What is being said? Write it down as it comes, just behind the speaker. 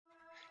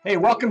Hey,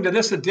 welcome to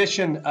this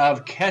edition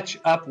of Catch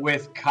Up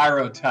with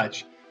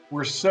ChiroTouch.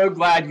 We're so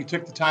glad you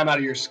took the time out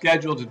of your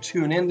schedule to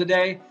tune in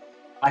today.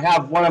 I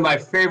have one of my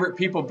favorite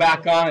people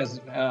back on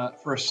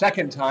for a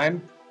second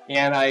time,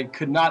 and I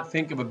could not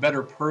think of a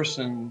better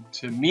person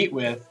to meet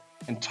with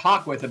and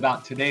talk with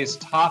about today's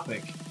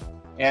topic.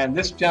 And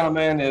this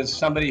gentleman is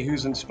somebody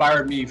who's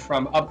inspired me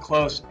from up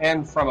close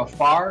and from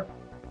afar.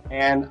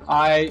 And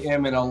I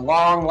am in a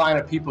long line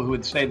of people who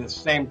would say the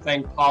same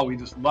thing. Paul, we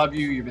just love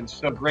you. You've been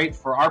so great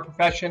for our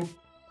profession.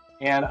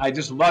 And I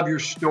just love your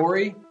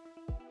story.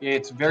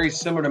 It's very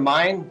similar to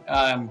mine.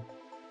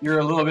 You're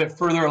a little bit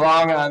further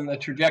along on the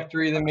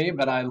trajectory than me,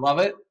 but I love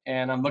it.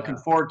 And I'm looking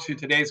forward to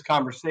today's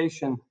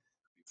conversation.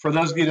 For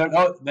those of you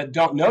that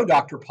don't know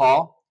Dr.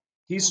 Paul,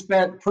 he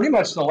spent pretty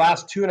much the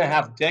last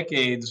 2.5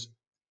 decades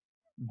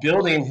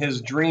building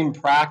his dream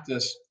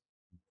practice.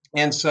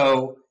 And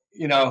so,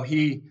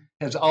 he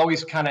has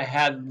always kind of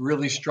had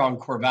really strong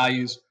core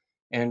values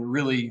and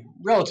really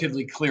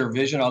relatively clear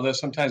vision, although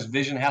sometimes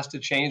vision has to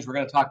change. We're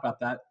going to talk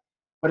about that.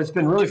 But it's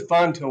been really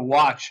fun to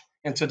watch.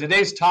 And so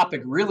today's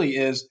topic really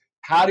is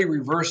how to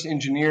reverse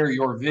engineer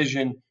your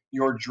vision,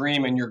 your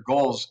dream, and your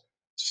goals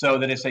so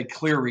that it's a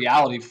clear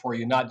reality for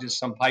you, not just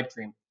some pipe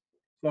dream.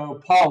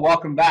 So, Paul,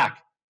 welcome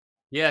back.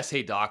 Yes.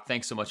 Hey, Doc.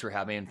 Thanks so much for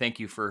having me. And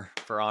thank you for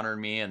honoring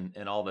me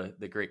and all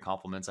the great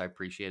compliments. I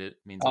appreciate it. It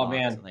means a lot.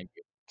 Man. So thank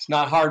you. It's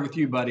not hard with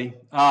you, buddy.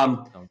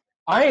 I'm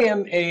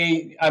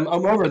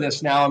over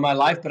this now in my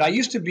life, but I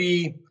used to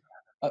be,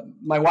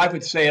 my wife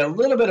would say, a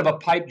little bit of a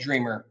pipe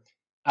dreamer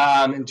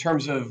in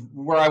terms of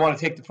where I want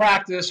to take the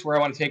practice, where I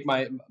want to take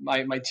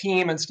my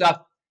team and stuff.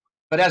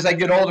 But as I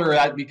get older,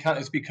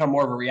 it's become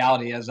more of a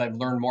reality as I've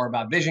learned more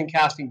about vision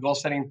casting, goal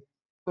setting.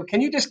 So can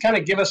you just kind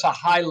of give us a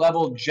high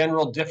level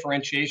general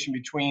differentiation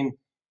between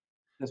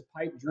this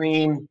pipe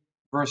dream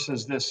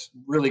versus this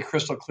really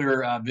crystal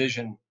clear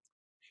vision?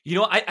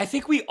 I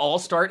think we all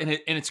start, and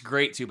it's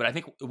great too, but I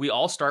think we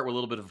all start with a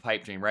little bit of a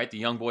pipe dream, right? The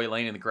young boy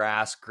laying in the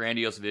grass,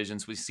 grandiose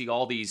visions. We see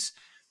all these,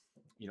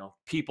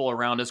 people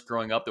around us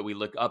growing up that we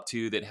look up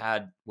to that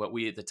had what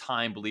we at the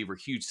time believe were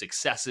huge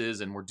successes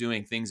and were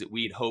doing things that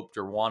we'd hoped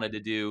or wanted to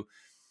do.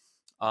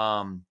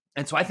 And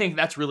so I think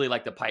that's really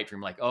like the pipe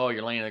dream, like, oh,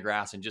 you're laying in the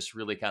grass and just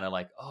really kind of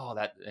like, oh,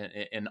 that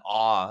in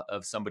awe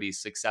of somebody's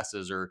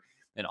successes or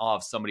in awe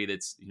of somebody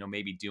that's,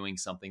 maybe doing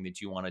something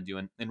that you want to do.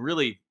 And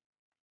really,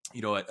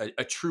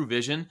 a true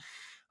vision,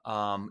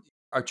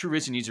 our true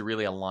vision needs to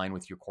really align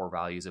with your core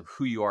values of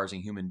who you are as a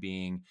human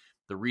being,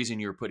 the reason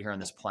you were put here on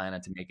this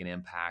planet to make an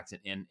impact,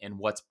 and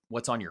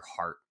what's on your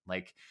heart.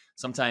 Like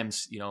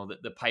sometimes,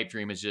 the pipe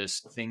dream is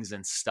just things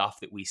and stuff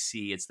that we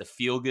see. It's the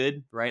feel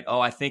good, right?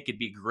 Oh, I think it'd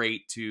be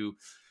great to,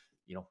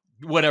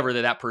 whatever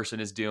that person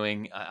is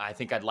doing. I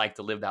think I'd like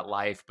to live that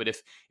life. But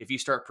if you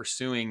start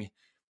pursuing,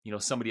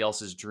 somebody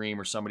else's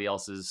dream or somebody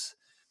else's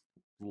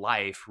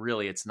life,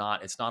 really it's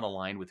not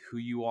aligned with who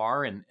you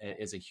are, and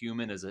as a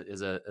human, as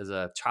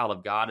a child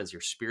of God, as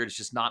your spirit, it's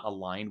just not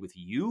aligned with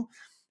you.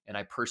 And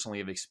I personally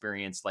have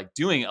experienced like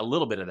doing a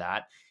little bit of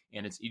that,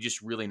 and you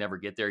just really never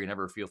get there. You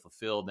never feel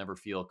fulfilled, never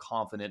feel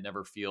confident,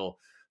 never feel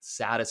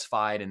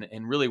satisfied.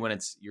 And really when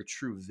it's your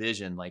true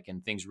vision, like,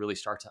 and things really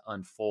start to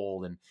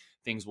unfold and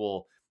things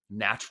will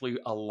naturally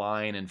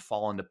align and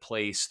fall into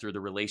place through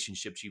the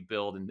relationships you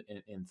build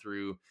and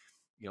through,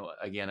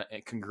 again,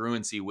 a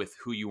congruency with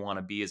who you want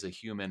to be as a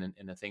human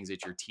and the things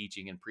that you're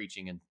teaching and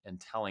preaching and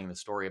telling the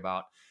story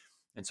about.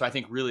 And so I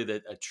think really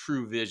that a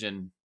true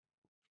vision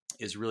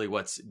is really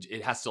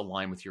it has to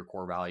align with your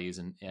core values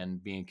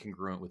and being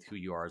congruent with who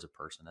you are as a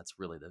person. That's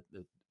really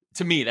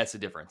to me, that's the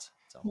difference.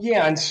 So.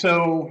 Yeah.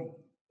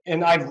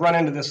 And I've run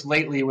into this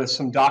lately with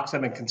some docs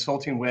I've been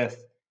consulting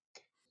with.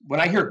 When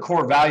I hear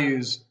core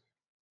values,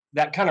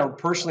 that kind of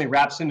personally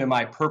wraps into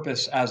my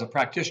purpose as a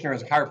practitioner,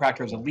 as a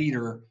chiropractor, as a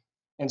leader.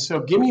 And so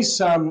give me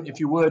some, if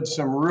you would,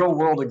 some real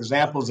world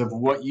examples of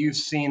what you've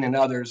seen in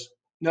others.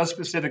 No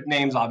specific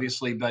names,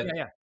 obviously, but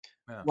Yeah.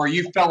 Where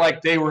you felt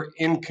like they were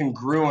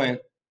incongruent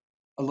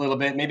a little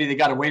bit. Maybe they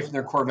got away from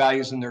their core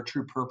values and their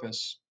true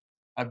purpose.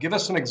 Give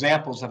us some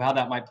examples of how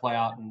that might play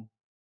out.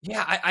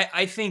 Yeah,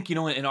 I think,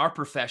 in our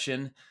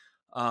profession,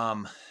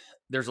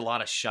 there's a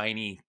lot of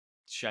shiny,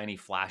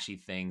 flashy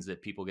things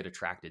that people get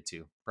attracted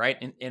to, right?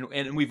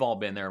 And we've all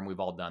been there and we've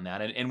all done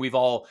that. And we've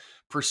all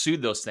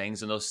pursued those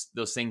things, and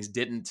those things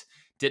didn't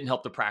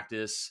help the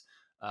practice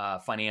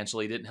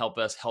financially, didn't help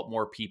us help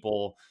more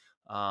people.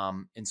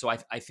 And so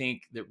I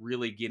think that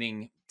really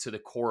getting to the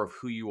core of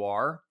who you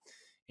are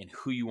and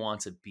who you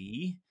want to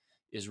be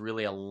is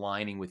really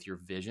aligning with your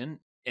vision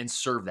and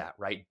serve that,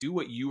 right? Do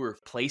what you were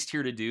placed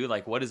here to do,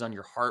 like what is on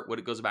your heart, what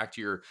it goes back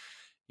to your,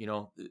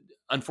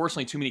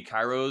 unfortunately, too many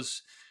chiros,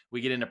 we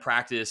get into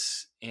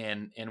practice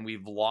and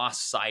we've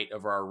lost sight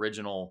of our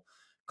original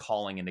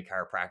calling into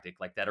chiropractic,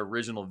 like that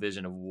original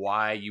vision of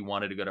why you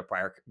wanted to go to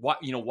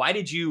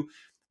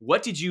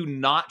what did you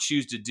not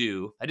choose to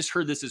do? I just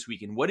heard this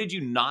weekend. What did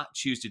you not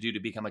choose to do to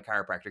become a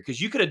chiropractor?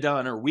 Because you could have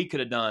done, or we could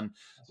have done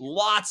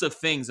lots of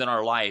things in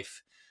our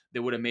life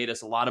that would have made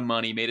us a lot of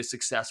money, made us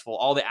successful,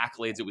 all the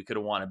accolades that we could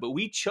have wanted. But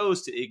we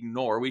chose to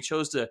ignore, we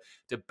chose to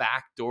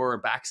backdoor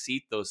and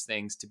backseat those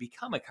things to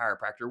become a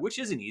chiropractor, which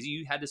isn't easy.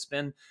 You had to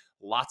spend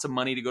lots of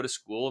money to go to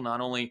school, not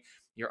only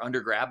your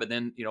undergrad, but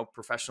then,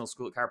 professional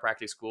school,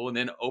 chiropractic school, and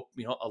then,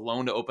 a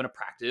loan to open a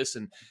practice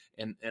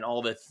and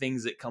all the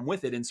things that come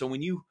with it. And so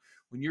when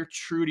you're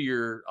true to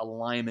your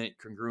alignment,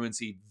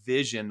 congruency,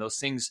 vision, those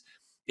things,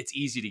 it's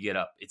easy to get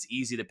up. It's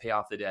easy to pay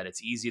off the debt.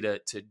 It's easy to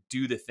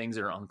do the things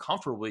that are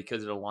uncomfortable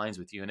because it aligns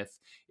with you. And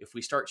if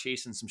we start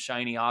chasing some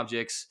shiny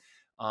objects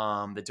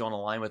that don't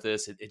align with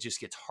us, it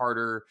just gets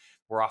harder.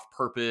 We're off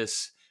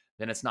purpose.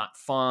 Then it's not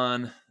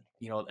fun,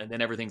 and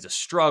then everything's a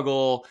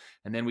struggle.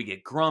 And then we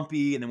get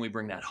grumpy, and then we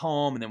bring that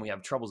home, and then we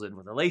have troubles with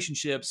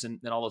relationships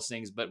and all those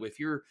things. But if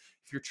you're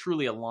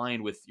truly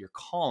aligned with your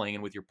calling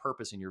and with your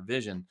purpose and your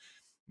vision,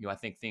 I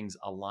think things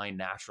align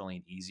naturally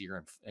and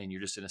easier, and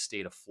you're just in a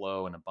state of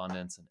flow and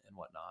abundance and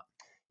whatnot.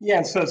 Yeah,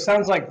 and so it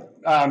sounds like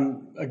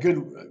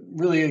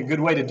really a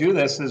good way to do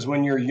this is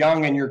when you're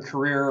young in your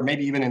career, or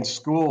maybe even in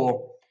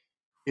school,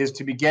 is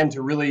to begin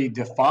to really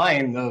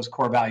define those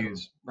core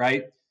values,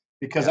 right?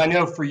 Because I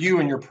know for you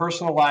in your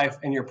personal life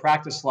and your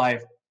practice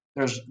life,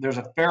 there's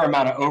a fair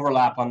amount of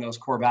overlap on those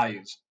core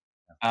values.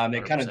 They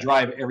kind of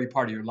drive every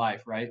part of your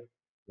life, right?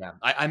 Yeah,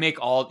 I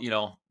make all,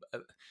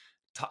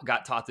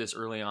 got taught this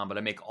early on, but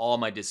I make all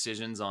my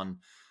decisions on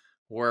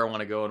where I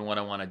want to go and what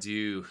I want to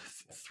do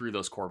through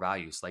those core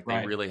values. Like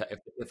they really,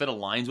 if it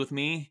aligns with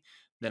me,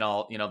 then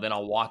I'll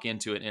walk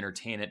into it,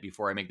 entertain it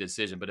before I make the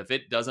decision. But if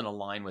it doesn't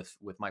align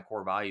with my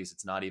core values,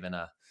 it's not even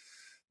a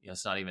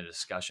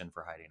discussion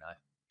for Heidi and I.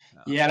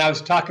 Yeah. And I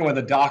was talking with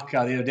a doc the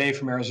other day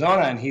from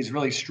Arizona, and he's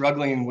really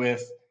struggling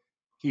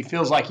he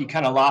feels like he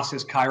kind of lost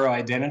his chiro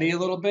identity a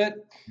little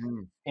bit.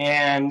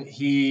 And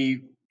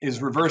he is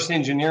reverse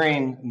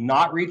engineering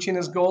not reaching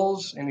his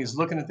goals, and he's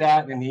looking at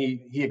that, and he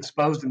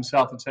exposed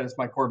himself and said, it's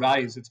my core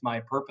values, it's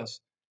my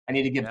purpose. I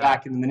need to get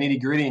back into the nitty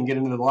gritty and get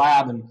into the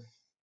lab.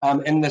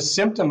 And the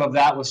symptom of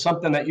that was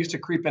something that used to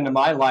creep into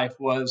my life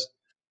was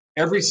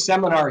every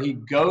seminar he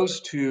goes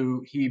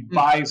to, he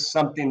buys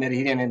something that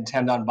he didn't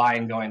intend on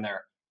buying going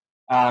there.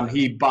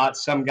 He bought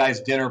some guy's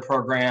dinner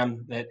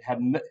program that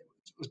was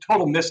a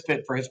total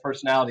misfit for his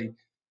personality.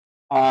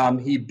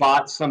 He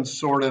bought some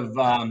sort of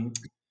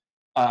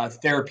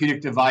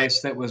therapeutic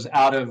device that was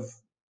out of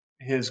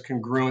his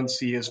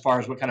congruency as far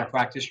as what kind of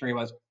practitioner he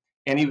was.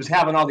 And he was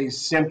having all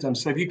these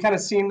symptoms. So have you kind of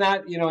seen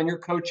that, in your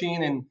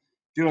coaching and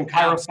doing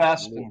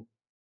ChiroFest?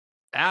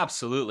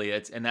 Absolutely.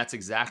 And that's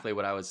exactly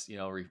what I was,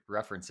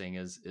 referencing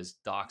is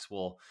docs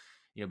will,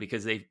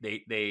 because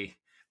they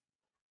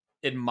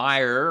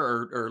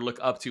admire or look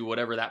up to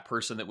whatever that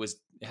person that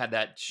had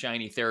that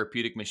shiny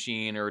therapeutic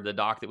machine, or the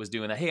doc that was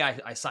doing that. Hey,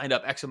 I signed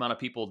up X amount of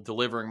people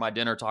delivering my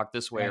dinner talk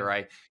this way, or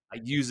I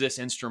use this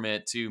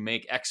instrument to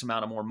make X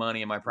amount of more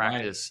money in my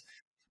practice.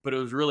 But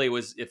it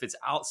was if it's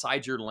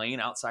outside your lane,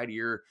 outside of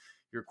your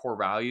core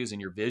values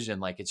and your vision,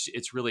 like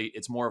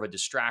it's more of a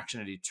distraction,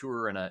 a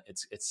detour, and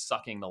it's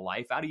sucking the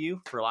life out of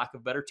you, for lack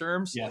of better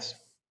terms. Yes.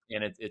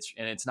 And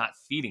it's not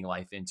feeding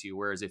life into you.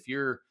 Whereas if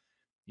you're,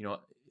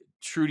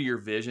 true to your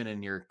vision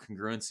and your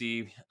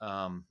congruency,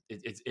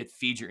 it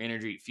feeds your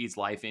energy, it feeds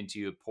life into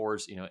you, it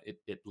pours,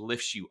 it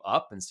lifts you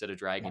up instead of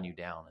dragging you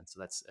down. And so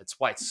that's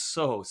why it's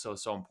so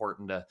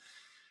important to,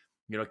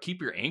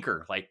 keep your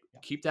anchor,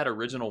 keep that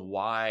original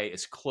why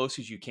as close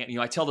as you can.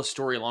 I tell the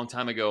story a long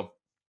time ago,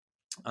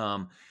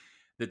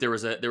 that there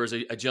was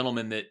a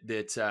gentleman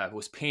that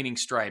was painting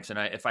stripes. And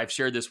if I've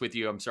shared this with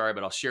you, I'm sorry,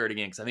 but I'll share it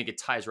again, because I think it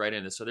ties right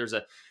into. So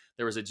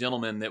there was a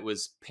gentleman that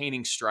was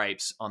painting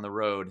stripes on the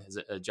road as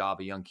a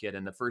job, a young kid.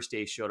 And the first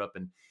day he showed up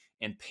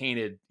and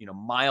painted,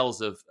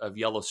 miles of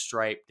yellow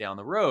stripe down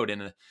the road.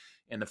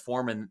 And the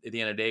foreman at the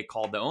end of the day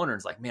called the owner and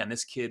was like, man,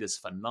 this kid is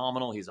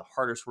phenomenal. He's the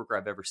hardest worker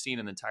I've ever seen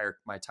in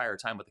my entire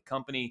time with the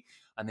company.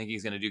 I think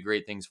he's going to do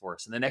great things for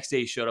us. And the next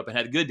day he showed up and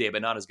had a good day,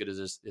 but not as good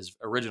as his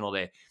original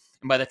day.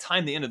 And by the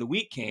time the end of the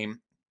week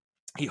came,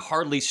 he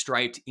hardly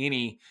striped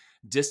any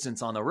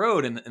distance on the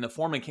road. And the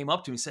foreman came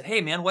up to him and said, hey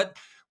man, what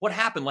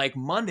happened? Like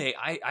Monday,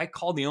 I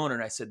called the owner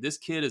and I said, this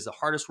kid is the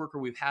hardest worker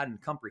we've had in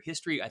company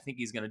history. I think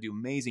he's going to do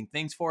amazing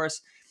things for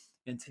us.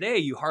 And today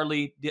you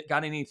hardly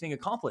got anything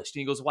accomplished.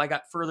 And he goes, well, I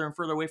got further and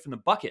further away from the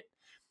bucket.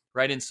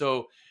 Right. And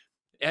so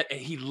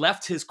he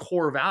left his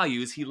core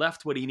values. He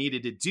left what he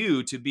needed to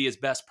do to be his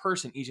best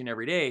person each and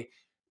every day,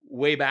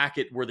 way back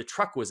at where the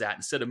truck was at,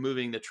 instead of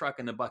moving the truck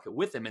and the bucket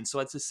with him. And so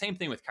it's the same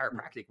thing with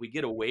chiropractic. We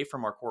get away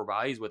from our core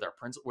values with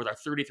our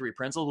 33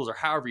 principles, or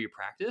however you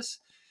practice,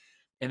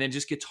 and then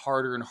just gets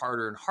harder and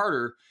harder and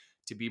harder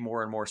to be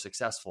more and more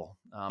successful.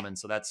 And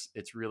so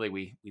it's really,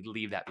 we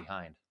leave that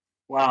behind.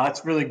 Wow,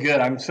 that's really good.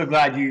 I'm so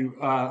glad you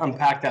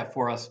unpacked that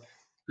for us.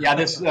 Yeah,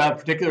 this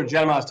particular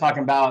gentleman I was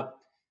talking about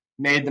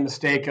made the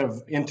mistake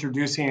of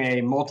introducing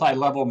a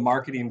multi-level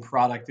marketing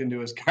product into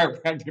his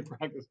chiropractic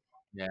practice.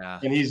 Yeah,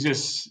 and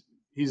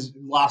he's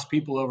lost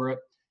people over it.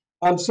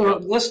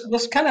 So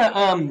let's kind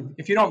of,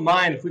 if you don't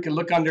mind, if we could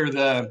look under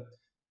the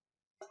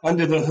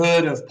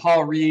hood of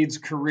Paul Reed's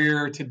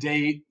career to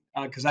date.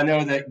 because I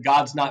know that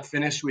God's not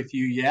finished with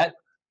you yet.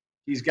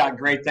 He's got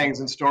great things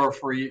in store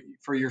for you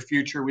for your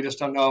future. We just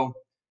don't know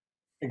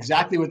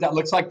exactly what that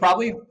looks like.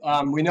 Probably,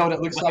 we know what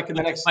it looks like in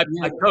the next My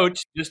year.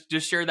 coach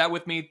just shared that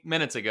with me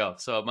minutes ago,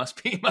 so it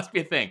must be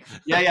a thing.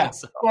 Yeah.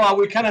 So, Well,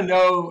 we kind of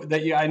know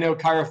that I know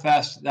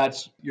ChiroFest,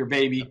 that's your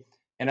baby,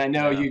 and I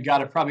know yeah. you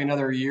got probably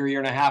another year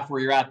and a half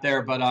where you're at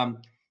there. But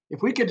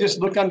if we could just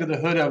look under the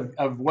hood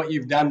of what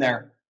you've done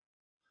there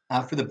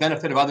for the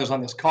benefit of others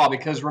on this call,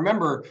 because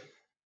remember,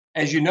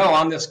 as you know,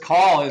 on this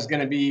call is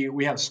going to be,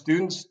 we have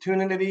students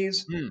tune into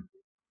these. Hmm.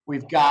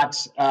 We've got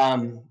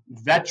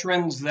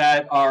veterans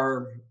that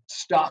are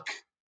stuck.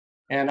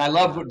 And I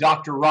love what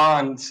Dr.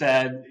 Ron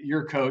said,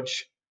 your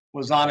coach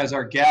was on as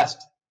our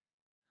guest.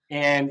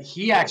 And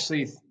he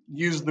actually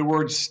used the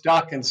word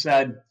stuck and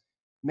said,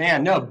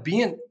 man, no,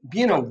 being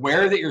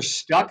aware that you're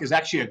stuck is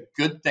actually a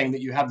good thing,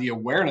 that you have the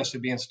awareness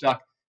of being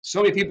stuck.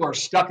 So many people are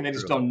stuck and they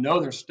just don't know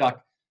they're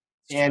stuck.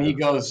 And he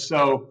goes,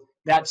 so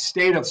that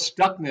state of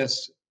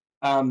stuckness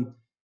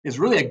is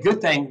really a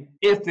good thing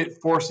if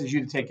it forces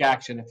you to take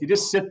action. If you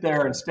just sit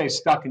there and stay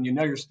stuck and you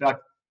know you're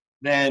stuck,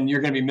 then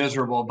you're going to be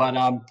miserable. But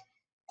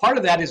part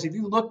of that is, if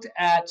you looked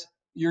at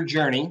your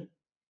journey,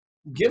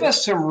 give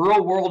us some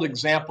real world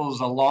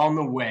examples along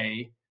the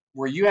way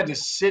where you had to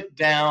sit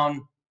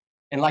down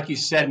and, like you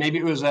said, maybe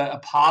it was a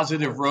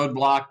positive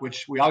roadblock,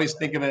 which we always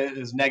think of it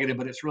as negative,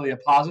 but it's really a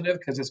positive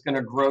because it's going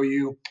to grow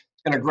you.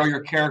 It's going to grow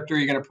your character.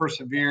 You're going to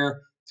persevere.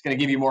 It's going to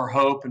give you more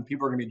hope, and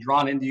people are going to be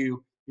drawn into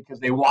you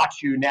because they watch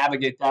you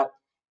navigate that.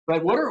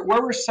 But what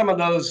were some of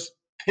those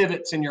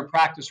pivots in your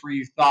practice where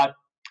you thought,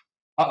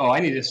 I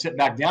need to sit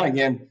back down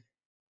again?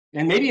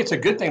 And maybe it's a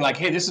good thing, like,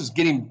 hey, this is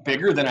getting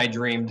bigger than I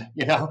dreamed,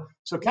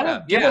 So kind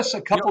of give us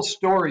a couple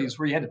stories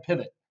where you had to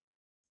pivot.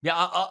 Yeah,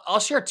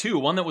 I'll share two.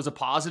 One that was a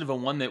positive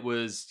and one that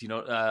was,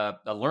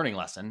 a learning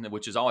lesson,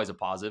 which is always a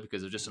positive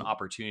because it was just an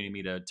opportunity to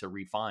me to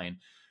refine.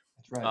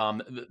 That's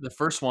right. The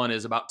first one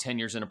is about 10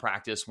 years into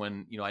practice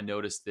when, I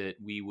noticed that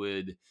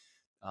we'd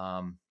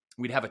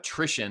have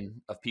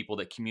attrition of people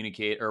that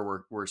communicate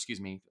or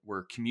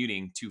were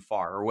commuting too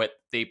far, or what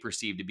they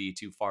perceived to be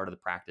too far to the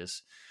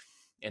practice.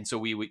 And so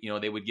we would,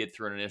 they would get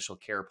through an initial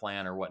care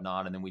plan or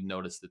whatnot, and then we'd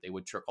notice that they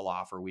would trickle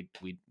off, or we'd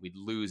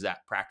lose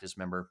that practice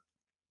member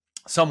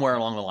somewhere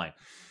along the line.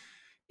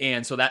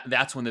 And so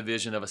that's when the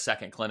vision of a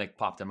second clinic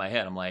popped in my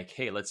head. I'm like,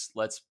 hey, let's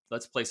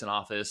place an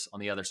office on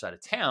the other side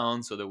of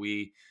town so that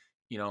we,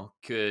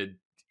 could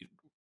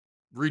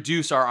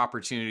reduce our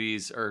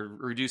opportunities or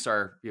reduce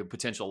our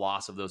potential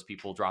loss of those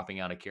people dropping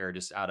out of care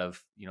just out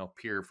of,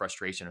 pure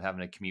frustration of having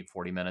to commute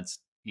 40 minutes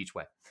each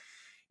way.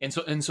 And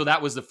so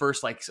that was the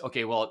first, like,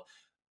 okay, well,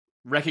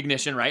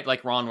 recognition, right?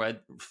 Like Ron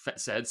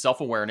said,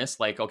 self-awareness,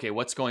 like, okay,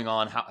 what's going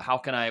on? How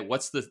can I,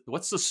 what's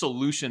the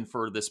solution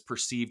for this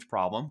perceived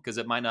problem? Because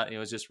it might not, it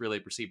was just really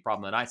a perceived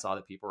problem that I saw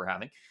that people were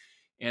having.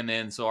 And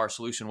then, so our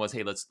solution was,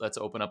 hey, let's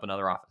open up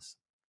another office.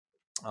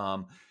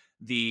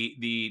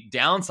 The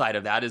downside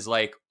of that is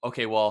like,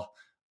 okay, well,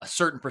 a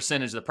certain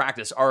percentage of the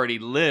practice already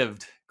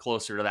lived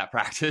closer to that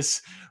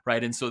practice,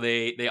 right? And so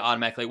they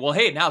automatically, well,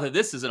 hey, now that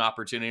this is an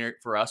opportunity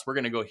for us, we're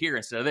going to go here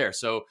instead of there.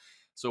 So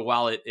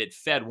while it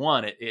fed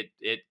one,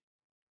 it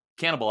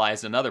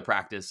cannibalized another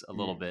practice a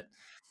little bit.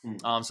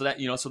 So that,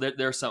 so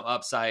there's some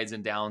upsides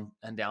and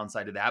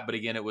downside to that. But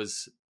again, it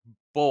was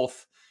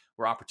both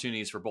were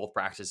opportunities for both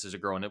practices to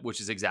grow in it, which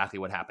is exactly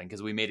what happened,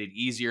 because we made it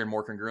easier and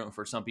more congruent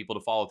for some people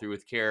to follow through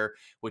with care,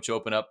 which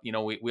opened up,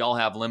 we all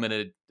have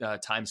limited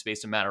time,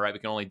 space, and matter, right? We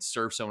can only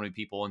serve so many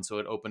people. And so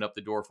it opened up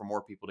the door for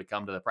more people to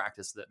come to the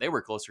practice that they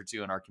were closer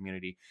to in our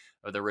community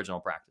of the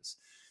original practice.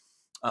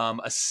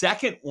 A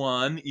second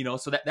one,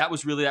 so that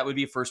would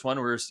be a first one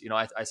where,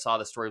 I saw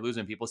the story of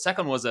losing people.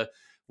 Second was a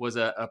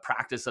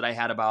practice that I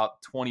had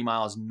about 20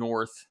 miles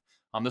north.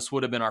 This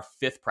would have been our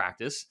fourth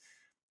practice.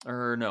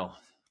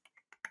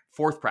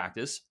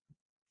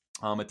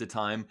 At the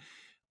time,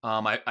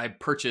 I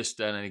purchased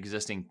an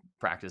existing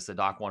practice. The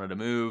doc wanted to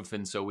move.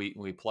 And so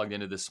we plugged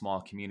into this small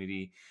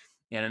community.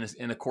 And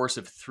in the course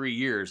of 3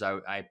 years,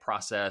 I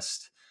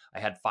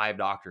had 5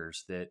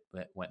 doctors that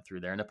went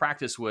through there, and the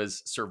practice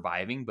was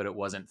surviving, but it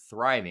wasn't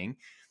thriving.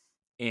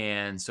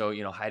 And so,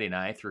 Heidi and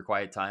I, through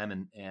quiet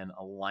time and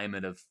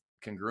alignment of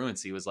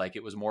congruency, was like,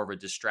 it was more of a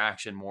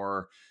distraction,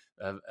 more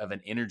of an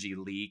energy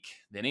leak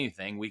than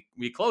anything.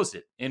 We closed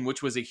it, and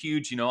which was a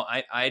huge,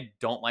 I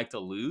don't like to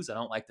lose. I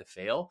don't like to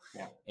fail.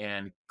 Yeah.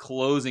 And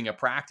closing a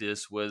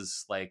practice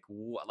was like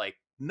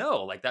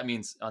no, like that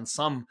means on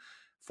some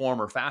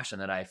form or fashion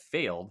that I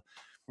failed.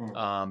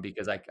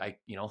 Because I,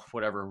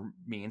 whatever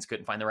means,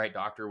 couldn't find the right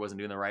doctor, wasn't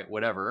doing the right,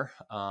 whatever.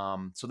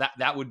 So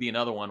that would be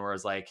another one where I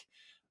was like,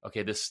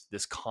 okay, this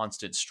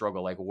constant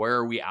struggle, like, where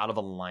are we out of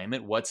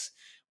alignment? What's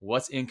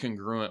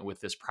incongruent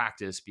with this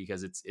practice?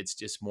 Because it's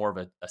just more of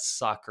a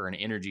suck or an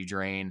energy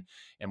drain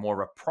and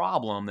more of a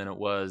problem than it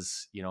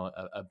was,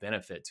 a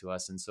benefit to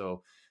us. And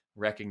so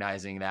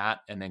recognizing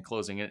that and then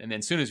closing it. And then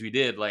as soon as we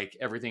did, like,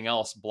 everything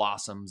else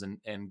blossoms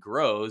and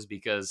grows,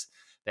 because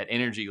that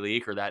energy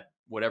leak or that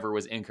whatever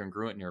was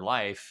incongruent in your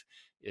life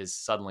is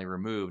suddenly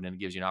removed, and it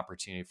gives you an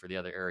opportunity for the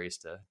other areas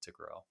to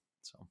grow.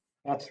 So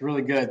That's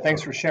really good.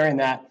 Thanks for sharing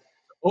that.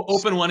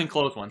 Open one and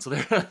close one. So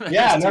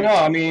Yeah, there's two. no.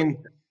 I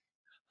mean,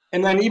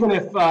 and then even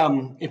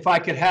if I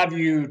could have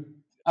you,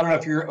 I don't know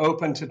if you're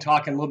open to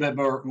talking a little bit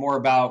more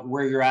about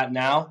where you're at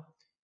now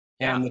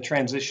Yeah. and the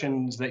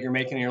transitions that you're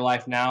making in your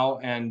life now,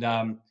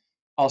 and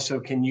also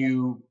can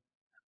you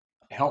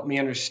help me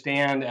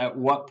understand at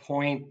what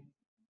point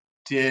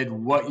did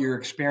what you're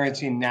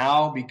experiencing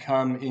now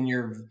become in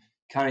your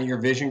kind of your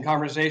vision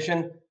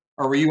conversation,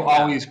 or were you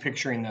Yeah. always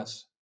picturing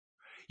this?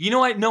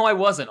 No, I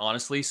wasn't,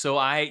 honestly. So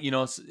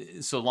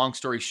so long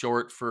story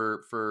short,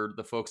 for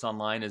the folks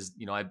online, is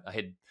I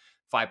had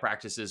 5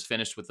 practices,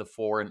 finished with the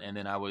 4, and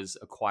then I was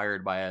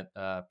acquired by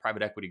a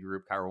private equity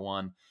group, Chiro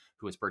One,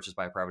 who was purchased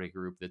by a private equity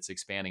group that's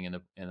expanding in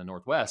the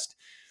Northwest.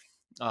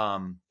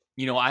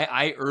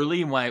 I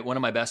early, one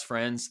of my best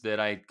friends that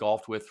I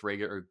golfed with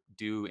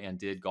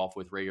did golf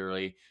with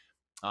regularly.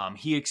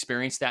 He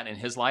experienced that in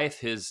his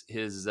life. His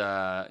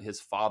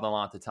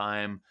father-in-law at the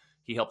time,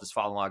 he helped his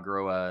father-in-law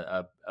grow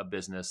a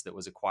business that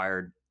was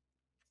acquired.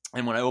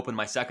 And when I opened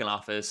my second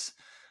office,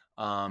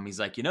 he's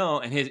like,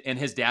 and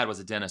his dad was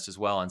a dentist as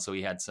well, and so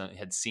he had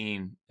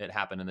seen it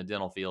happen in the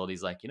dental field.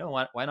 He's like,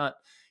 why not,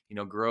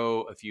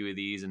 grow a few of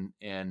these, and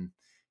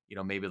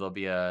maybe there'll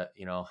be a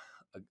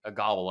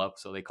gobble up,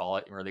 so they call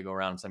it, where they go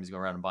around. Somebody's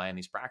going around and buying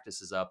these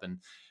practices up, and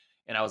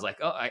I was like,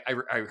 oh,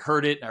 I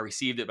heard it and I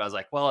received it, but I was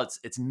like, well,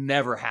 it's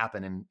never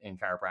happened in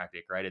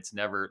chiropractic, right? It's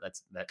never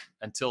that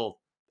until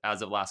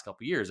as of the last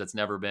couple of years, that's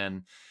never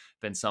been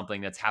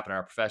something that's happened in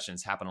our profession.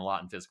 It's happened a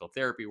lot in physical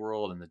therapy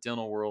world, in the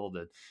dental world,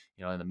 and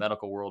in the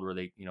medical world, where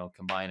they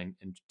combine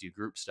and do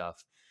group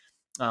stuff.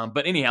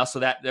 But anyhow,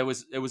 so it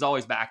was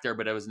always back there,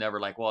 but it was never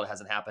like, well, it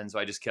hasn't happened. So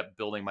I just kept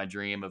building my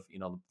dream of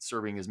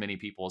serving as many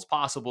people as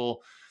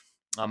possible.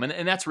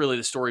 And that's really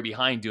the story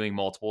behind doing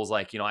multiples.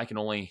 Like, I can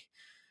only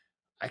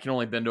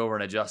bend over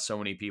and adjust so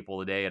many people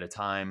a day at a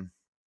time.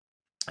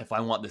 If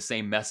I want the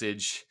same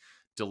message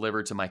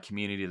delivered to my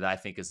community that I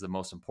think is the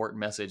most important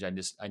message, I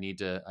need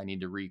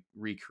to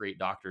recreate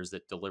doctors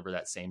that deliver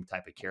that same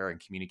type of care and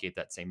communicate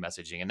that same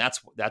messaging. And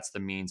that's the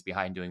means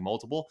behind doing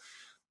multiple.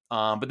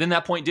 But then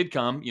that point did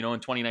come, in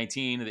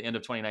 2019, at the end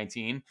of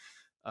 2019.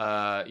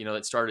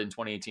 It started in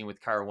 2018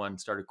 with Chiro One,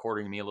 started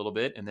courting me a little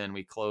bit, and then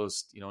we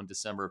closed, in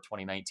December of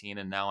 2019,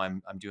 and now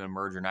I'm doing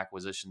merger and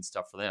acquisition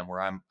stuff for them, where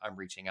I'm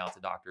reaching out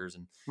to doctors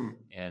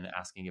and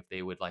asking if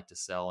they would like to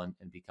sell and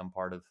become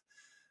part of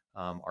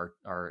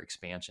our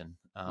expansion.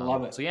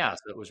 Love it. So yeah,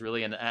 so it was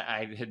really, and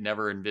I had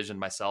never envisioned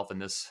myself in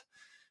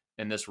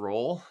this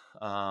role.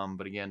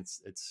 But again,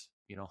 it's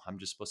I'm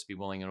just supposed to be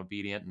willing and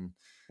obedient, and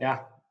Yeah.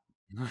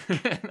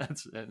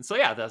 that's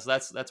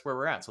where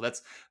we're at. So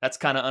that's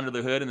kind of under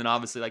the hood. And then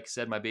obviously, like you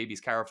said, my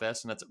baby's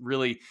ChiroFest, and that's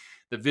really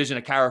the vision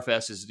of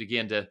ChiroFest is,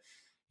 again, to,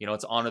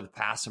 it's honor the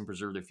past and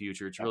preserve the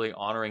future. It's really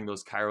honoring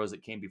those chiros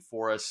that came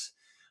before us.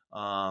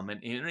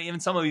 And even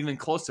some of even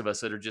close to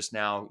us that are just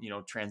now,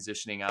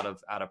 transitioning out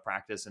of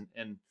practice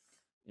and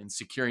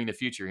securing the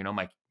future.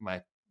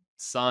 My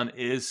son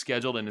is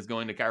scheduled and is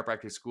going to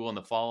chiropractic school in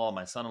the fall.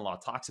 My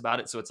son-in-law talks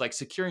about it. So it's like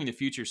securing the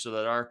future so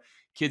that our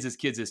kids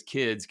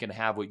can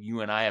have what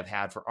you and I have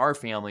had for our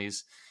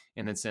families,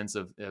 in the sense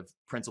of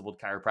principled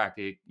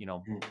chiropractic,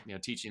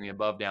 teaching the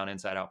above, down,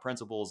 inside out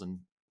principles, and,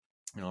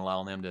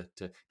 allowing them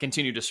to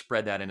continue to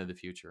spread that into the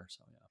future.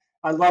 So,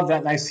 yeah. I love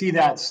that. And I see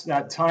that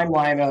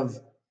timeline of,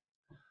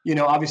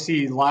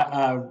 obviously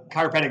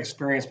chiropractic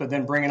experience, but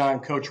then bringing on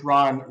Coach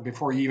Ron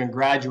before you even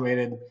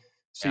graduated.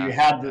 So you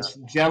had this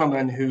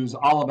gentleman who's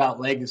all about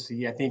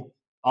legacy. I think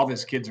all of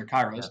his kids are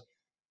chiros,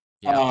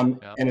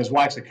 and his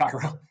wife's a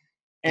chiro.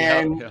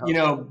 And,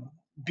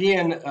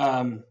 being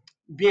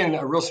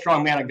a real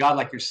strong man of God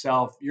like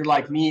yourself, you're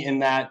like me in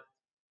that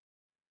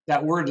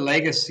word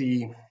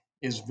legacy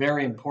is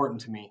very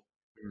important to me.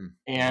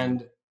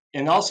 And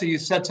also you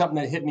said something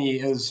that hit me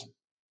is,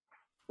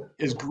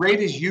 as great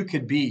as you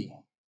could be,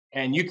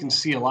 and you can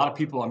see a lot of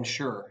people, I'm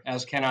sure,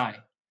 as can I,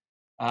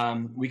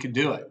 we could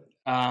do it.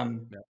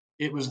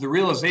 It was the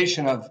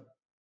realization of,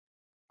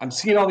 I'm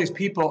seeing all these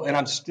people and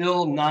I'm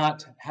still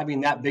not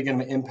having that big of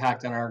an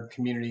impact on our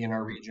community and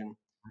our region.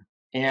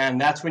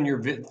 And that's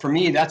when for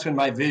me, that's when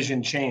my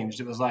vision changed.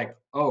 It was like,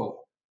 oh,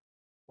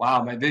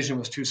 wow, my vision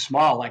was too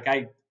small. Like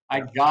I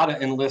got to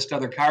enlist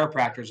other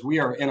chiropractors. We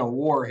are in a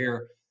war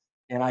here,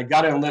 and I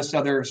got to enlist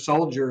other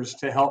soldiers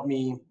to help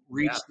me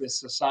reach this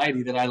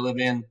society that I live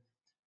in,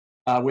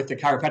 with the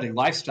chiropractic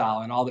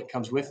lifestyle and all that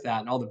comes with that,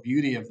 and all the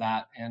beauty of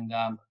that, and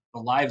the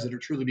lives that are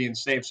truly being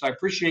saved. So I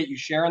appreciate you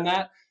sharing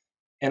that.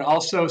 And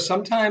also,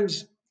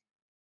 sometimes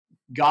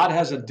God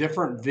has a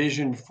different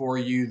vision for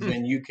you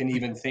than you can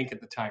even think at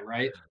the time,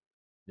 right?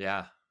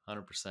 Yeah,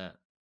 100%.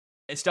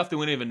 And stuff that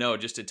we don't even know,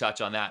 just to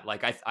touch on that.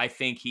 Like, I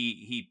think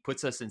he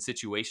puts us in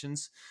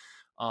situations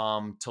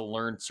to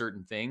learn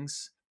certain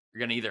things. You're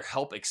going to either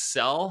help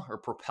excel or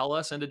propel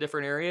us into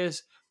different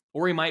areas,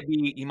 or he might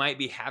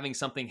be having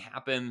something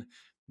happen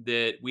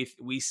that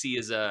we see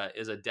as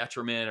a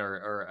detriment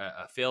or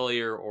a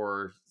failure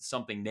or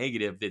something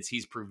negative,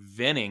 he's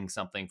preventing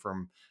something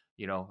from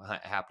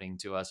happening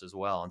to us as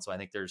well. And so I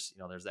think there's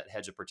that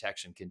hedge of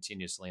protection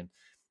continuously. And,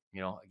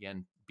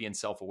 again, being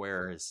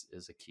self-aware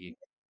is a key.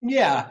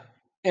 Yeah.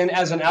 And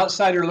as an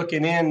outsider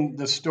looking in,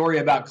 the story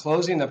about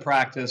closing the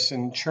practice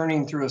and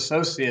churning through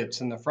associates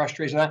and the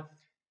frustration,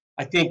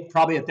 I think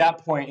probably at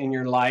that point in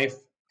your life,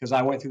 because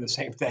I went through the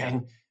same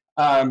thing,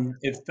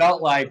 it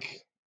felt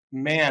like,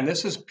 man,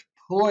 this is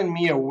pulling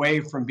me away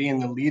from being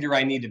the leader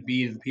I need to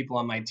be to the people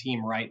on my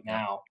team right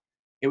now.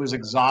 It was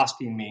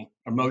exhausting me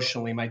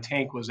emotionally. My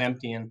tank was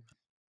emptying,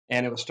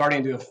 and it was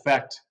starting to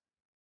affect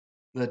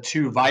the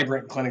 2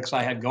 vibrant clinics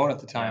I had going at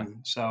the time.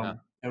 So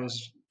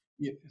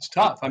it's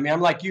tough. I mean, I'm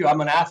like you.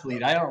 I'm an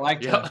athlete. I don't like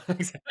to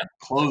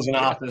close an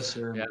office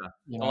or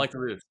don't like the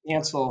roof.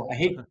 Cancel. I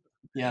hate.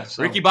 Yeah.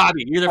 So, Ricky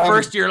Bobby, you're the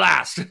first, you're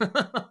last.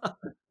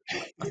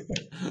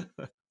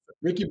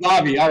 Ricky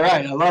Bobby. All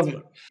right, I love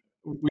it.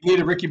 We need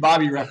a Ricky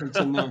Bobby reference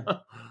in there.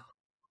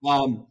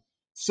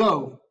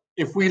 So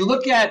if we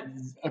look at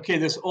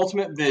this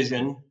ultimate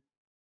vision,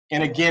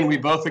 and again, we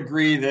both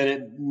agree that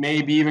it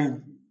may be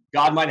even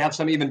God might have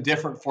something even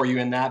different for you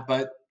in that,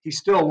 but He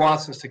still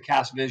wants us to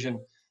cast vision.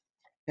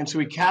 And so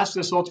we cast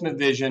this ultimate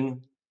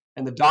vision,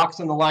 and the doc's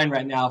on the line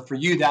right now. For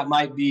you, that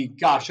might be,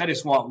 gosh, I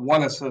just want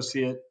one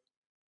associate,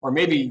 or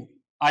maybe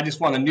I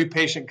just want a new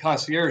patient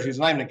concierge who's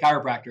not even a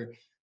chiropractor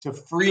to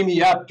free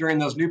me up during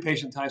those new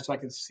patient times so I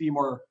can see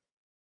more,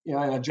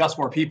 and adjust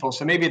more people.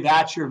 So maybe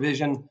that's your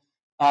vision.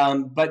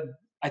 But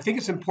I think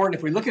it's important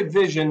if we look at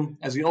vision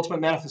as the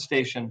ultimate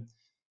manifestation,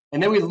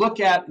 and then we look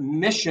at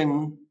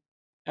mission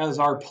as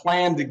our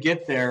plan to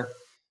get there,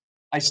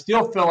 I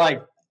still feel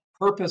like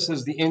purpose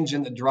is the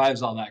engine that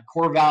drives all that.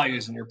 Core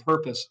values and your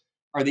purpose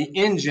are the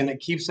engine that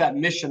keeps that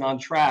mission on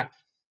track.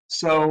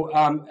 So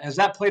has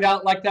that played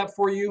out like that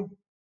for you?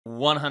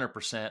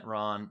 100%,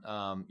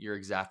 Ron. You're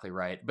exactly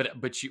right. But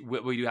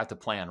we do have to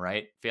plan,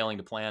 right? Failing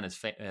to plan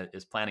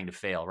is planning to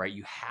fail, right?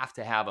 You have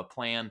to have a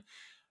plan.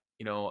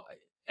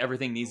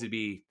 Everything needs to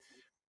be.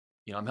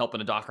 I'm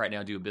helping a doc right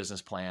now do a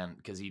business plan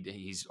because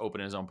he's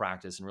opening his own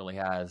practice and really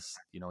has.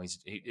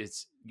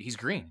 He's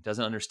green,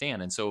 doesn't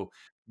understand, and so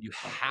you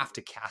have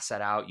to cast that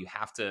out. You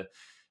have to.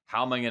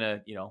 How am I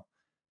gonna?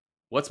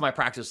 What's my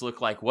practice look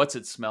like? What's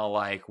it smell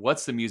like?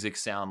 What's the music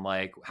sound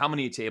like? How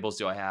many tables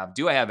do I have?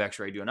 Do I have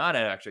X-ray? Do I not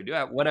have X-ray? Do I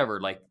have whatever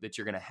that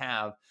you're going to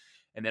have?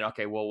 And then,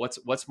 okay, well,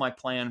 what's my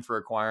plan for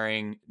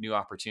acquiring new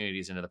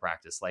opportunities into the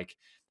practice? Like,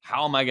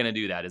 how am I going to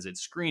do that? Is it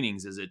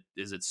screenings? Is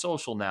it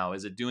social now?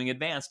 Is it doing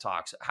advanced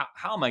talks?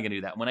 How am I going to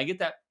do that?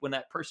 When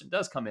that person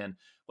does come in,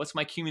 what's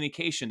my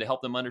communication to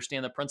help them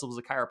understand the principles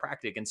of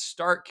chiropractic and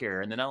start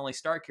care? And then not only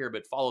start care,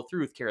 but follow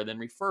through with care, then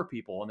refer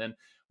people. And then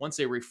once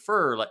they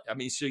refer,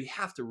 so you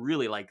have to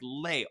really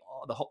lay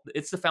all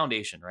it's the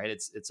foundation, right?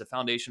 It's a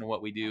foundation of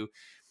what we do,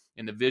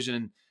 and the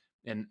vision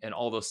and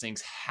all those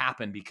things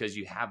happen because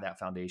you have that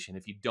foundation.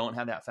 If you don't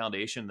have that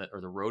foundation or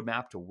the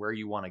roadmap to where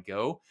you want to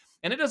go,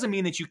 and it doesn't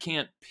mean that you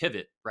can't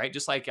pivot, right?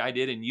 Just like I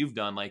did and you've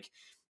done,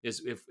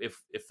 is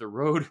if the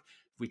road, if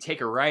we take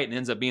a right and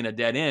ends up being a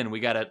dead end, we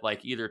got to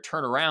either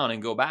turn around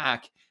and go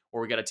back,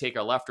 or we got to take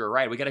a left or a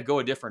right. We got to go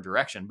a different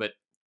direction. But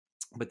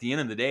at the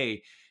end of the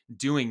day,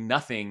 doing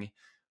nothing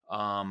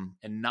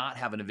and not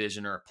having a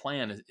vision or a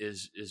plan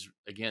is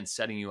again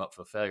setting you up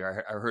for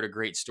failure. I heard a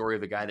great story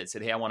of a guy that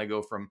said, "Hey, I want to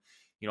go from,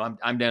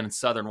 I'm down in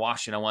southern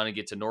Washington. I want to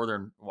get to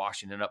northern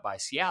Washington up by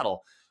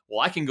Seattle.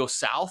 Well, I can go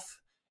south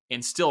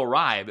and still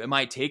arrive. It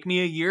might take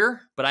me a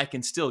year, but I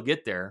can still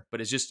get there.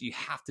 But it's just, you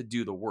have to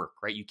do the work,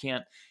 right? You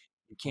can't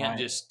right.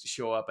 Just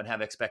show up and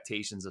have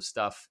expectations of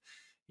stuff,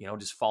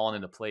 just falling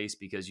into place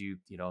because you're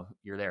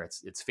there.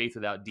 It's faith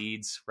without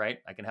deeds, right?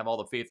 I can have all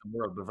the faith in the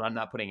world, but if I'm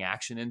not putting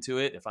action into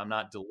it, if I'm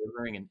not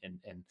delivering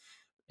and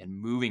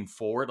moving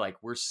forward,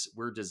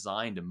 we're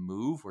designed to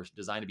move. We're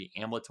designed to be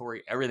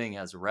ambulatory. Everything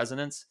has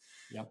resonance.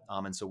 Yep.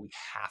 And so we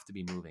have to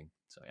be moving.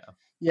 So, yeah.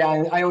 Yeah.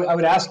 And I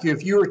would ask you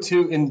if you were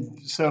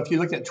so if you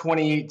looked at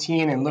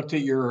 2018 and looked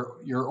at your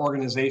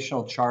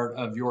organizational chart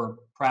of your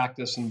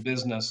practice and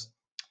business,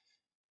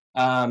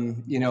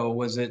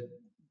 was it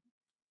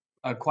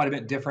quite a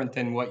bit different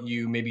than what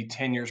you maybe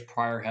 10 years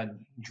prior had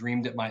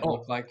dreamed it might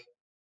look like?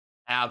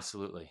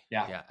 Absolutely.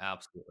 Yeah. Yeah,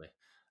 absolutely.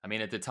 I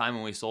mean, at the time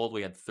when we sold,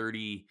 we had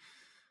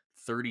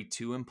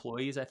 32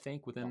 employees, I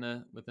think, within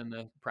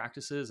the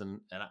practices.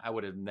 And I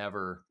would have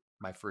never,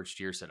 my first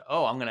year, said,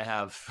 "Oh, I'm going to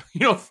have,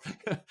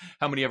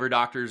 how many ever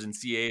doctors and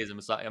CAs and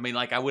massage." I mean,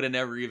 I would have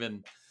never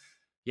even,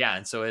 yeah.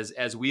 And so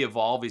as we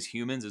evolve as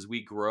humans, as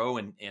we grow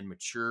and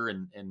mature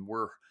and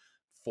we're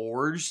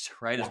forged,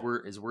 right?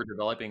 As we're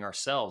developing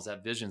ourselves,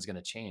 that vision is going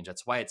to change.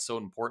 That's why it's so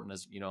important,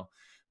 as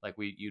like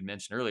you'd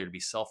mentioned earlier, to be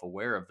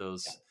self-aware of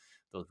those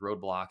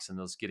roadblocks and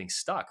those getting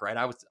stuck, right?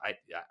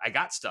 I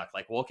got stuck.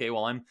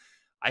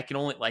 I can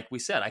only, like we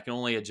said, I can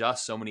only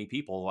adjust so many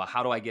people. Well,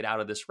 how do I get out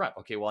of this rut?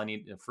 Okay, well, I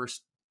need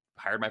first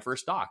hired my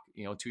first doc,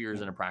 2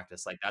 years into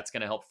practice. That's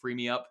going to help free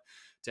me up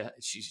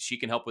she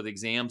can help with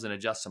exams and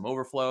adjust some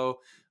overflow.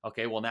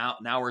 Okay, well,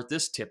 now we're at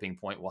this tipping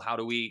point. Well, how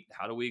do we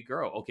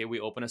grow? Okay, we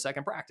open a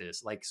second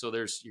practice. So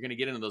you're going to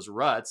get into those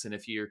ruts. And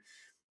if you're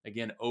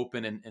again,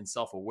 open and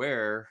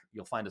self-aware,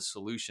 you'll find a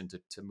solution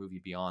to move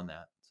you beyond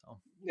that. So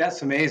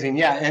That's amazing.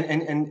 Yeah.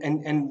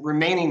 And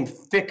remaining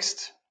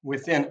fixed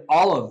within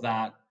all of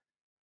that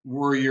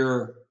were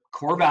your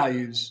core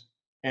values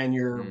and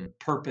your mm,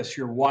 purpose,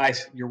 your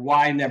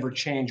why never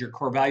changed, your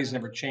core values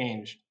never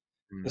changed.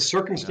 The yeah,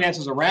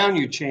 circumstances around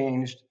you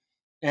changed,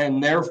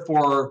 and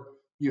therefore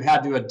you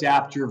had to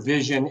adapt your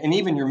vision and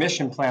even your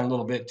mission plan a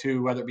little bit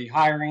too, whether it be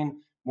hiring,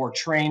 more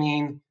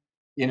training,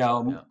 yeah,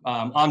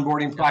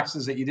 onboarding yep,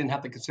 practices that you didn't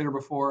have to consider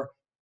before.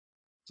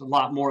 There's a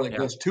lot more that yeah.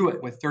 goes to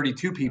it with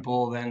 32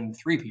 people than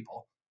 3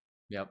 people.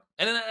 Yep.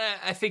 And then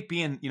I think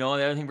being, the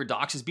other thing for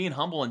docs is being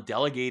humble and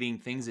delegating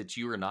things that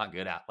you are not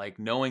good at, like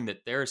knowing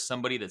that there's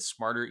somebody that's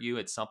smarter at you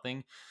at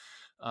something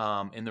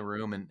in the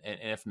room. And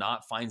if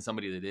not, find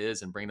somebody that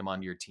is and bring them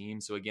onto your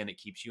team. So again, it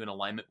keeps you in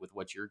alignment with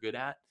what you're good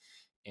at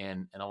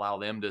and allow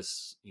them to,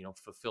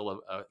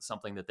 fulfill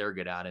something that they're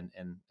good at and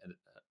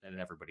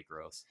everybody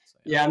grows. So,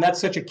 yeah. Yeah, and that's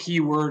such a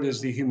key word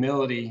is the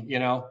humility,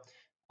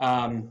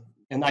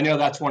 and I know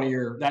that's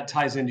that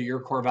ties into your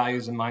core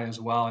values and mine as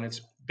well. And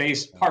it's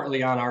based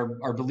partly on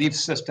our belief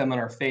system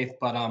and our faith.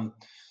 But I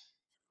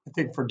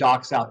think for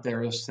docs out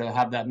there is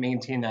to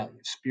maintain that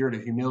spirit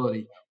of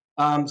humility.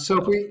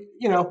 So if we,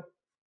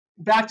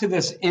 back to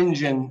this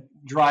engine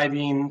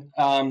driving,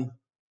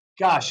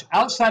 gosh,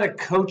 outside of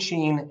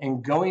coaching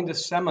and going to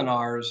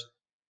seminars,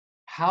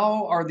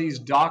 how are these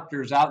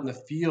doctors out in the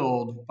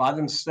field by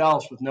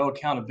themselves with no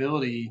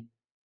accountability?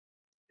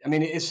 I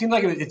mean, it seems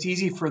like it's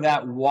easy for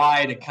that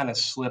why to kind of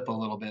slip a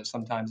little bit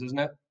sometimes, isn't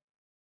it?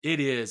 It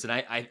is. And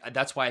I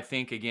that's why I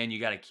think, again, you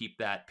got to keep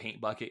that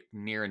paint bucket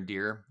near and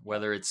dear,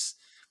 whether it's,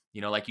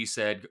 like you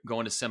said,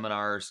 going to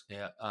seminars.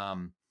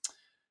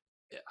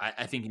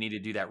 I think you need to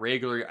do that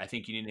regularly. I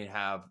think you need to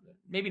have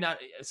maybe not,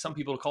 some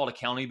people call it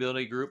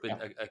accountability group, Yeah.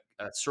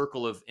 a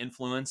circle of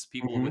influence,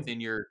 people Mm-hmm.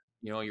 within your,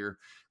 your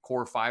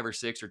core 5 or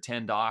 6 or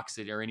 10 docs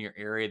that are in your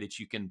area that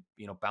you can,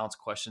 bounce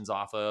questions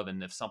off of.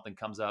 And if something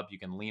comes up, you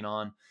can lean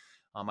on.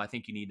 I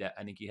think you need to,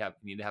 you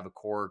need to have a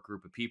core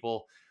group of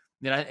people.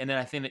 And then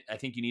I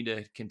think you need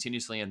to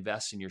continuously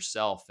invest in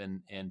yourself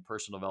and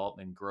personal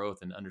development and growth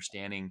and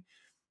understanding,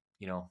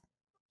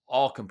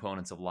 all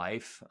components of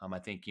life. I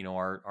think,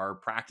 our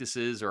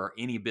practices or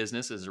any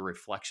business is a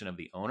reflection of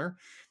the owner,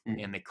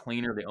 Mm-hmm. and the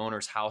cleaner the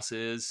owner's house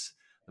is,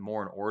 the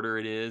more in order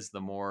it is, the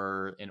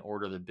more in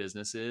order the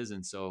business is.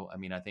 And so,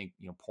 I think,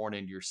 pouring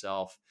into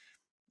yourself,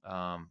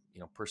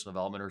 personal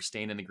development or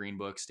staying in the green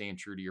book, staying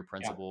true to your Yeah.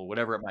 principle,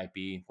 whatever it might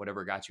be,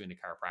 whatever got you into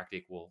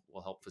chiropractic will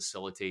help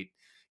facilitate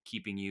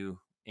keeping you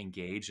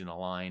engaged and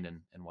aligned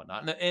and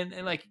whatnot.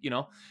 And like,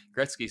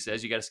 Gretzky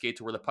says, you got to skate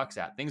to where the puck's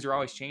at. Things are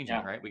always changing,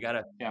 Yeah. right? We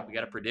Yeah. got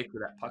to predict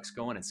where that puck's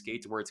going and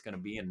skate to where it's going to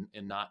be and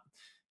not,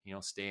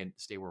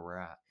 stay where we're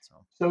at.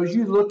 So as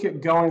you look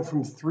at going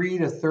from 3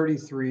 to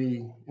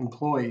 33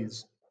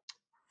 employees,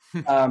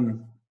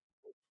 um,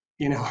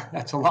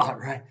 that's a lot,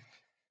 right?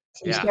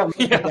 So you Yeah. start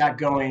looking at Yeah. that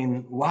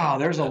going, wow,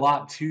 there's a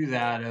lot to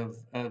that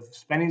of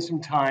spending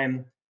some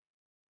time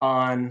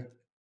on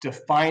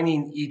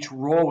defining each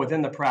role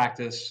within the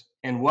practice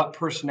and what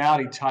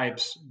personality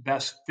types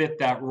best fit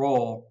that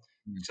role,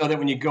 Mm. so that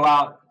when you go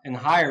out and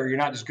hire, you're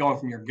not just going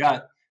from your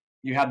gut.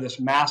 You have this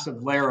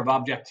massive layer of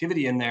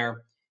objectivity in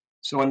there.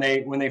 So when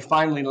they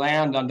finally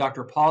land on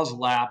Dr. Paul's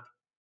lap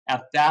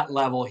at that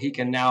level, he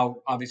can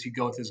now obviously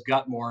go with his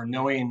gut more,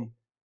 knowing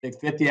they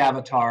fit the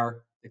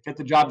avatar, they fit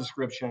the job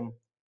description,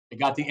 they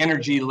got the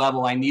energy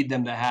level I need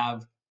them to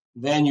have.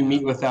 Then you Yeah.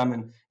 meet with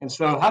them. And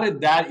so how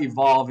did that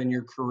evolve in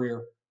your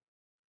career?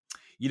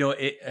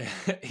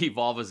 It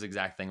evolved was the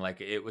exact thing.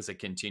 Like, it was a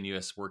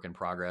continuous work in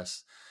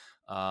progress.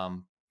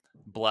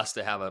 Blessed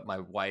to have my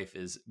wife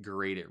is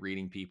great at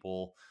reading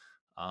people.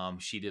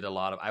 She did a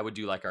lot of, I would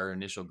do like our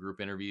initial group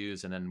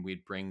interviews, and then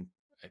we'd bring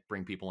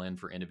people in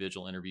for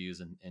individual interviews.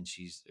 And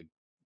she,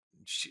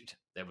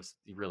 that was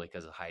really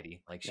because of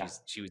Heidi. Like, Yeah.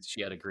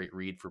 she had a great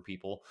read for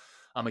people.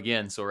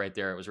 Again, so right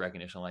there, it was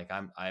recognition. Like,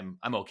 I'm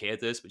okay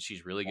at this, but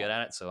she's really good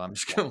at it. So I'm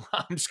just going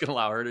to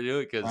allow her to do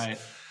it. Cause, Right.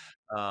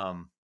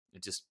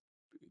 it just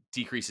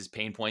decreases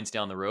pain points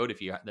down the road. If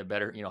they're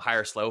better,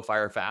 hire slow,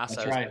 fire fast.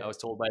 That's right. I was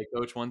told by a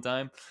coach one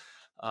time.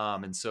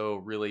 And so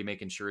really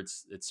making sure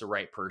it's the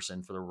right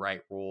person for the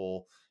right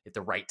role at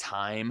the right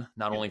time,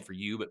 not only for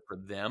you, but for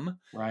them.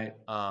 Right.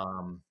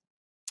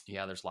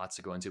 Yeah, there's lots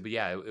to go into, but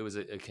yeah, it was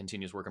a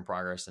continuous work in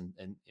progress, and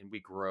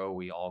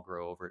we all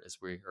grow over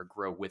it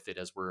grow with it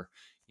as we're,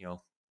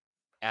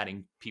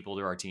 adding people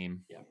to our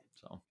team. Yeah.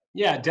 So.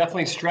 Yeah, it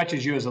definitely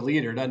stretches you as a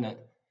leader, doesn't it?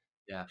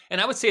 Yeah.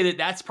 And I would say that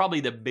that's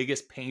probably the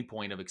biggest pain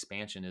point of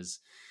expansion is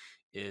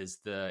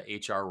the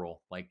HR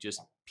role, like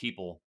just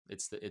people.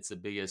 It's the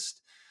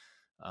biggest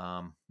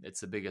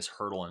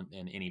hurdle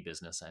in any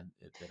business that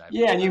I've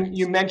Yeah, and you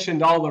experienced.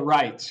 mentioned all the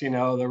rights,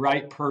 the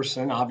right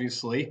person,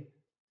 obviously,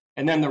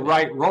 and then the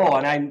right role.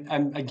 And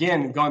I'm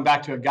again going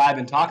back to a guy I've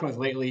been talking with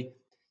lately.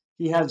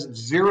 He has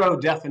zero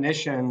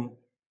definition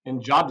in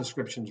job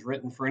descriptions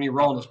written for any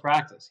role in his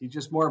practice. He's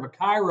just more of a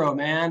chiro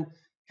man,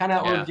 kind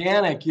of Yeah.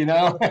 organic,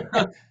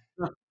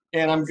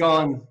 And I'm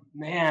going,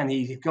 man,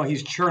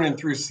 he's churning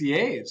through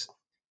CAs.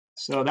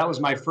 So that was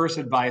my first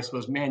advice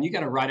was, man, you got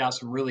to write out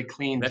some really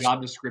clean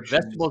job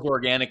descriptions. Vegetables are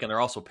organic and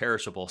they're also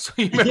perishable. So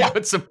you better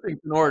put some things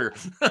in order.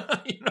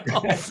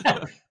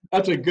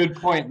 That's a good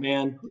point,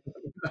 man.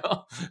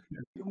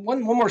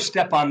 One more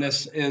step on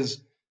this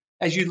is,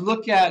 as you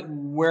look at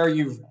where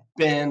you've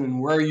been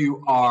and where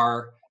you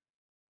are,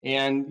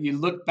 and you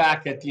look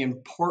back at the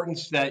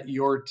importance that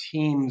your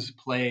teams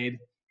played,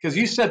 because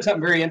you said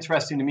something very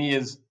interesting to me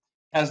is,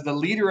 as the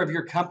leader of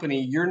your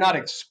company, you're not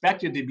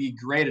expected to be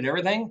great at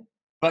everything,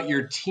 but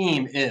your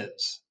team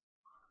is.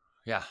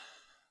 Yeah.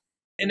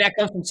 And that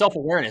comes from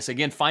self-awareness.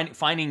 Again,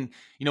 finding,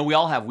 we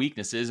all have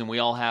weaknesses and we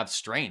all have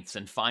strengths,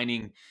 and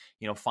finding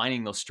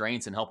those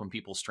strengths and helping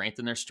people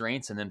strengthen their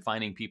strengths, and then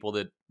finding people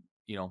that,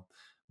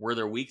 where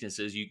their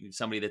weaknesses,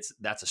 somebody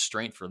that's a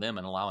strength for them,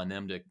 and allowing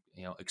them to,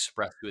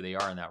 express who they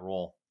are in that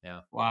role.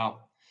 Yeah.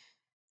 Wow.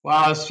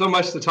 There's so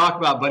much to talk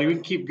about, buddy. We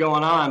can keep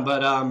going on,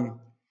 but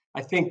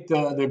I think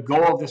the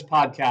goal of this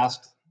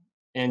podcast,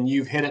 and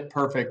you've hit it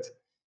perfect,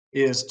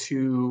 is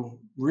to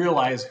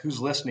realize who's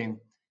listening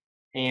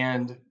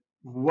and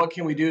what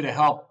can we do to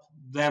help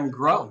them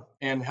grow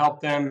and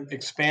help them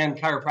expand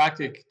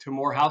chiropractic to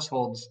more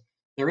households.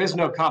 There is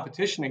no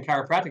competition in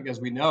chiropractic, as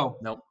we know.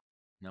 No.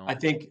 I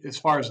think as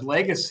far as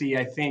legacy,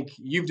 I think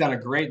you've done a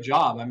great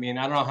job. I mean,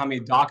 I don't know how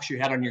many docs you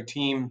had on your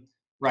team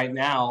right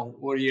now.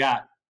 What are you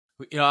at?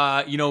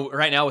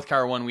 Right now with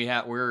Chiro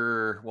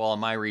One, in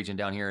my region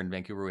down here in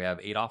Vancouver, we have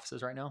 8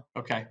 offices right now.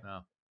 Okay.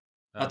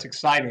 That's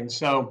exciting.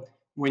 So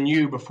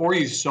before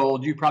you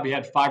sold, you probably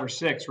had 5 or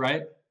 6,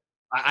 right?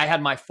 I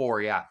had my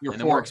 4, yeah. Your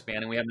and 4. Then we're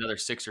expanding. We have another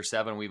 6 or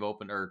 7 we've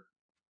opened or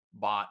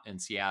bought in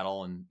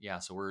Seattle, and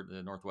so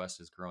the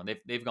Northwest is growing.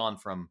 They've gone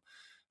from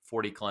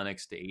 40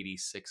 clinics to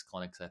 86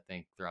 clinics, I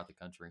think, throughout the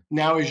country.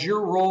 Now, is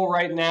your role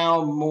right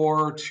now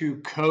more to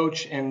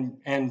coach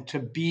and to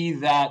be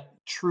that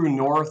true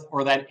north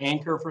or that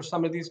anchor for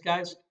some of these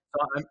guys?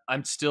 So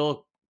I'm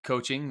still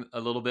coaching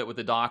a little bit with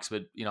the docs,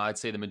 but I'd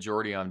say the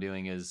majority I'm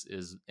doing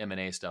is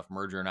M&A stuff,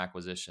 merger and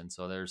acquisition.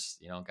 So there's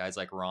guys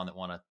like Ron that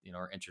want to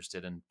are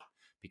interested in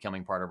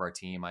becoming part of our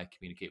team. I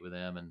communicate with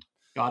them and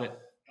got it.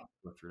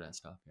 Go through that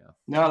stuff. Yeah.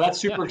 No, that's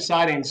super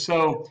exciting.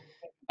 So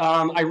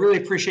I really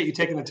appreciate you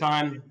taking the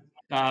time.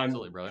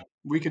 Absolutely, brother.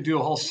 We could do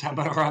a whole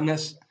seminar on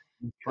this,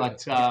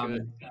 but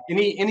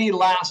any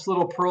last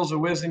little pearls of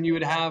wisdom you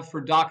would have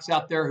for docs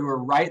out there who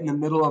are right in the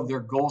middle of their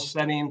goal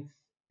setting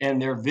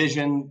and their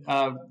vision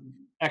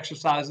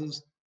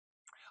exercises?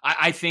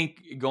 I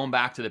think going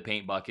back to the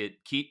paint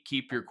bucket,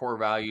 keep your core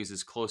values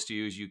as close to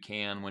you as you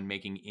can when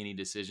making any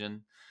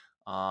decision,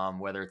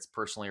 whether it's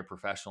personally or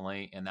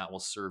professionally, and that will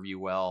serve you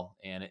well.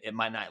 And it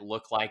might not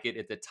look like it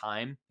at the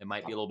time. It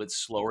might be a little bit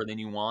slower than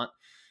you want,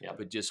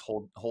 but just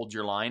hold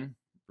your line,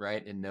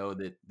 right? And know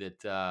that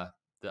the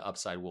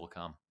upside will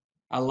come.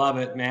 I love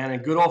it, man.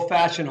 And good old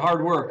fashioned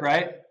hard work,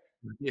 right?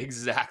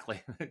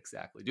 Exactly.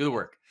 Do the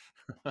work.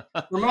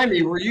 Remind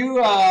me, were you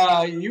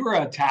were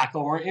a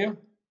tackle, weren't you?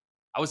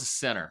 I was a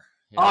center.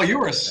 Yeah, you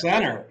were a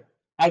center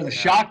out of the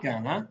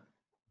shotgun,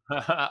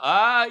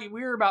 huh?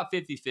 We were about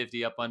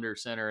 50-50 up under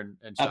center and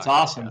shotgun. That's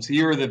awesome. Yeah. So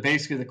you were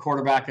basically the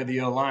quarterback of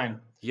the O-line.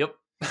 Yep.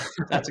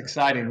 That's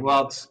exciting.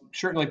 Well, it's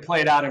certainly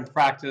played out in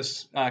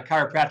practice.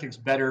 Chiropractic's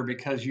better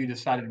because you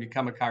decided to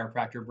become a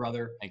chiropractor,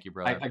 brother. Thank you,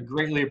 brother. I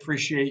greatly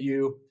appreciate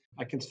you.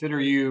 I consider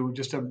you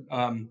just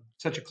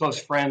such a close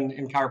friend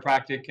in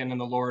chiropractic and in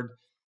the Lord.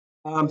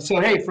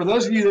 So, hey, for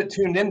those of you that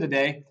tuned in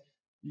today,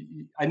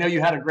 I know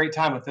you had a great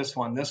time with this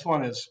one. This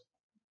one is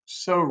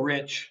so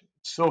rich,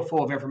 so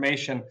full of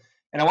information.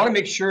 And I want to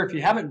make sure, if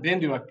you haven't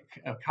been to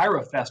a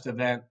ChiroFest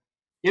event,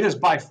 it is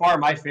by far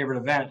my favorite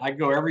event. I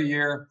go every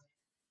year.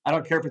 I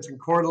don't care if it's in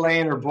Coeur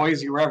d'Alene or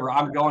Boise, wherever.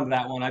 I'm going to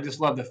that one. I just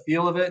love the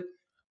feel of it.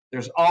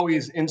 There's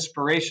always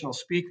inspirational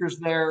speakers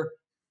there.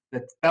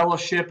 The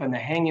fellowship and the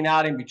hanging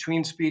out in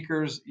between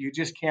speakers, you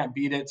just can't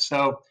beat it.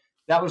 So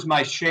that was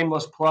my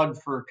shameless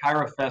plug for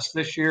ChiroFest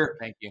this year.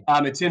 Thank you.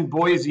 It's in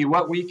Boise.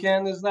 What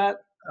weekend is that?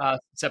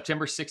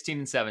 September 16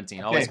 and 17.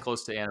 Okay. Always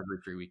close to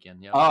anniversary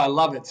weekend. Yep. Oh, I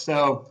love it.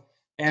 So,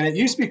 and it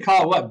used to be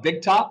called what?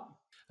 Big Top?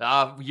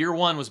 Year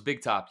 1 was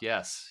Big Top.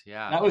 Yes.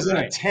 Yeah. That was in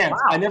a tent. Wow.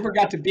 I never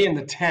got to be in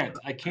the tent.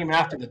 I came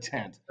after the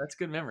tent. That's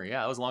good memory.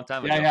 Yeah. That was a long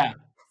time ago. Yeah.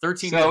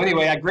 13. So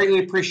anyway, I greatly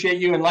appreciate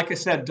you. And like I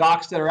said,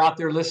 docs that are out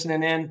there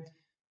listening in,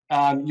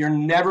 you're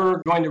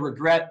never going to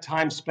regret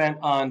time spent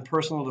on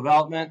personal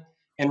development.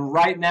 And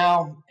right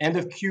now, end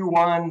of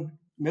Q1,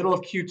 middle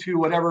of Q2,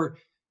 whatever,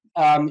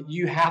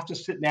 you have to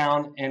sit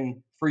down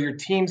and, for your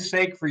team's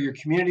sake, for your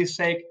community's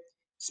sake,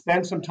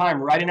 spend some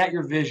time writing out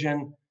your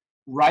vision,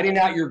 writing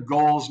out your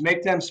goals,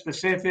 make them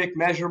specific,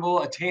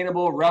 measurable,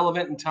 attainable,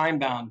 relevant, and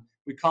time-bound.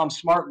 We call them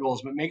SMART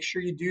goals, but make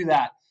sure you do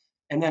that.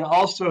 And then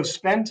also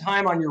spend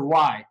time on your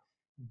why.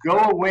 Go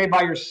away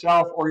by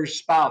yourself or your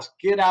spouse.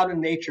 Get out in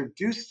nature.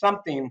 Do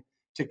something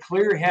to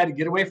clear your head,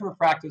 get away from the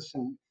practice,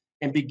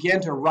 and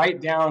begin to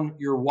write down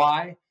your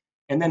why.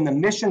 And then the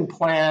mission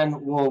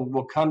plan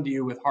will come to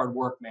you with hard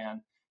work,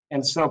 man.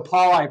 And so,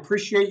 Paul, I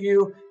appreciate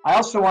you. I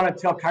also want to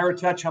tell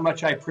ChiroTouch how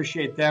much I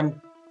appreciate them.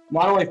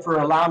 not only for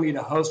allowing me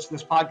to host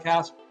this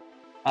podcast,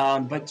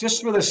 but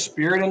just for the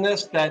spirit in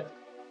this, that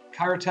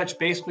ChiroTouch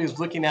basically is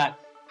looking at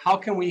how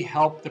can we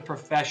help the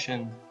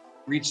profession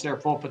reach their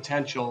full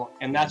potential.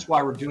 And that's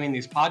why we're doing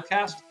these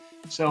podcasts.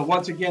 So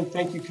once again,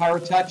 thank you,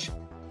 ChiroTouch.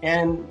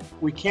 And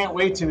we can't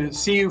wait to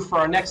see you for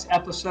our next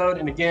episode.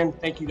 And again,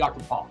 thank you,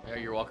 Dr. Paul. Yeah,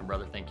 you're welcome,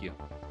 brother. Thank you.